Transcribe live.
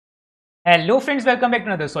Hello friends, welcome back to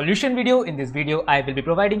another solution video. In this video, I will be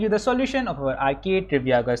providing you the solution of our arcade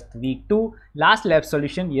trivia August week 2 last lab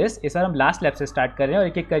solution. Yes, इस बार हम last lab से start कर रहे हैं और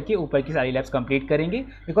एक एक करके ऊपर की सारी लैब्स कंप्लीट करेंगे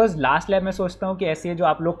बिकॉज लास्ट लैब में सोचता हूँ कि ऐसी है जो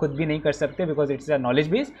आप लोग खुद भी नहीं कर सकते because it's a knowledge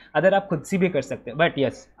base, other आप खुद से भी कर सकते हैं. But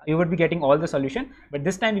yes, you would be getting all the solution, but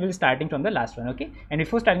this time we will be starting from the last one. Okay, and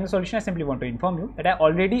before starting the solution, I simply want to inform you that I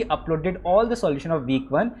already uploaded all the solution of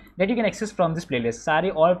week 1 that you can access from this playlist.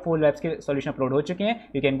 सारे all 4 labs के solution upload हो चुके हैं.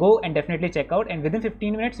 You can go and definitely check out, and within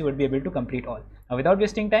 15 minutes you would be able to complete all. Now without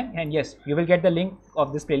wasting time, and yes, you will get the link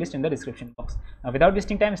of this playlist in the description box. Now without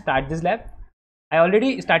wasting time, start this lab. I already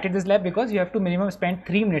started this lab because you have to minimum spend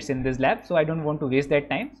 3 minutes in this lab, so I don't want to waste that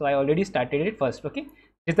time. So I already started it first. Okay,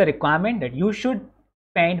 it's the requirement that you should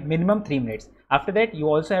spend minimum 3 minutes. After that, you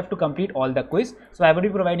also have to complete all the quiz. So I will be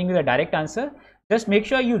providing you the direct answer. Just make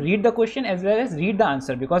sure you read the question as well as read the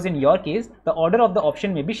answer, because in your case the order of the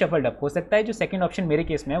option may be shuffled up. हो सकता है जो second option मेरे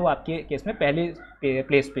case में है वो आपके case में पहले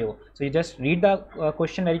प्लेस पे हो. So you just read the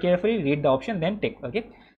question very carefully, read the option, then tick. Okay.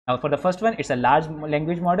 Now for the first one, it's a large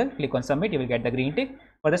language model. Click on submit, you will get the green tick.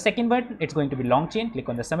 For the second one, it's going to be long chain. Click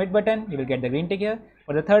on the submit button, you will get the green tick here.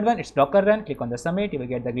 For the third one, it's Docker run. Click on the submit, you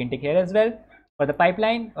will get the green tick here as well. For the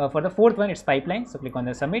pipeline, for the fourth one, it's pipeline. So click on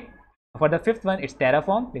the submit. For the fifth one, it's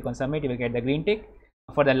Terraform. Click on submit, you will get the green tick.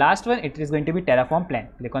 For the last one, it is going to be Terraform plan.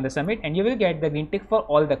 Click on the submit and you will get the green tick for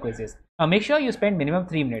all the quizzes. Now make sure you spend minimum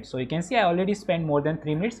 3 minutes. So you can see I already spent more than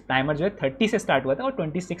 3 minutes. Timer जो है 30 से start हुआ था और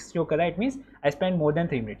 26 show कर रहा है. It means I spent more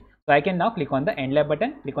than 3 minutes. So I can now click on the end lab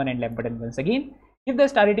button. Click on end lab button once again. Give the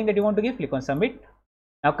star rating that you want to give. Click on submit.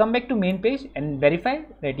 Now come back to main page and verify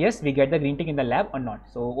that yes, we get the green tick in the lab or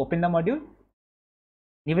not. So open the module.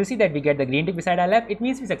 You will see that we get the green tick beside our lab. It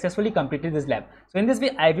means we successfully completed this lab. So in this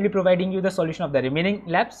way, I will be providing you the solution of the remaining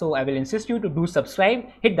labs. So I will insist you to do subscribe,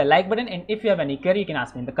 hit the like button, and if you have any query, you can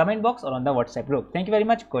ask me in the comment box or on the WhatsApp group. Thank you very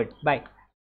much. Good. Bye.